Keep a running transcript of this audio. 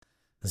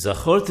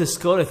Zachor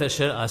tizkor et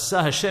asher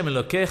asa Hashem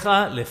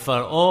Elokecha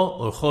leFar'o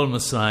ulchol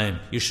Mitzrayim.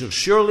 You shall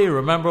surely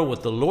remember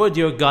what the Lord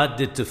your God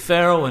did to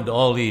Pharaoh and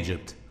all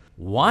Egypt.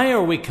 Why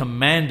are we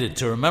commanded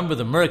to remember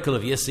the miracle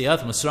of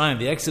Yetziat Mitzrayim,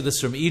 the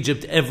exodus from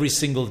Egypt, every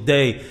single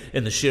day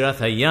in the Shirat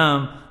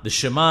Hayam, the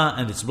Shema,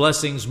 and its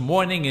blessings,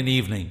 morning and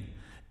evening?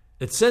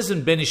 It says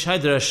in Ben Ish Hai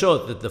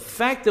Drashot that the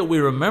fact that we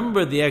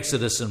remember the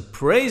exodus and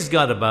praise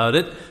God about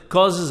it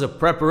causes a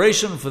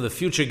preparation for the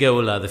future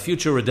Geulah, the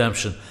future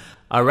redemption.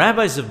 Our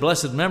rabbis of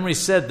blessed memory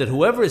said that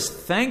whoever is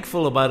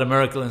thankful about a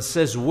miracle and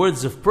says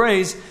words of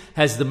praise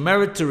has the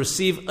merit to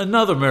receive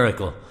another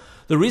miracle.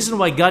 The reason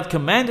why God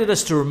commanded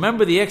us to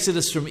remember the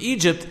exodus from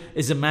Egypt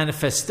is a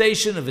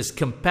manifestation of His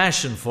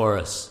compassion for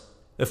us.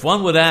 If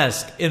one would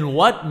ask, in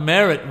what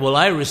merit will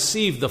I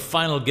receive the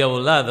final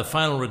Geulah, the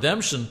final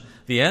redemption?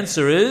 The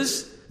answer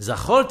is,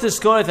 Zachor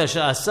tizkor et asher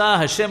asa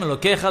Hashem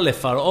Elokecha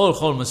leFar'o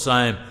ulchol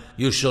Mitzrayim.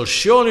 You shall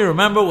surely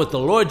remember what the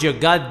Lord your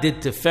God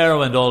did to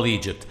Pharaoh and all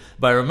Egypt.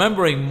 By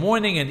remembering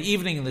morning and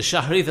evening in the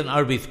Shachrit and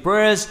Arbith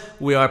prayers,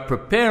 we are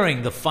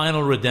preparing the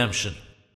final redemption.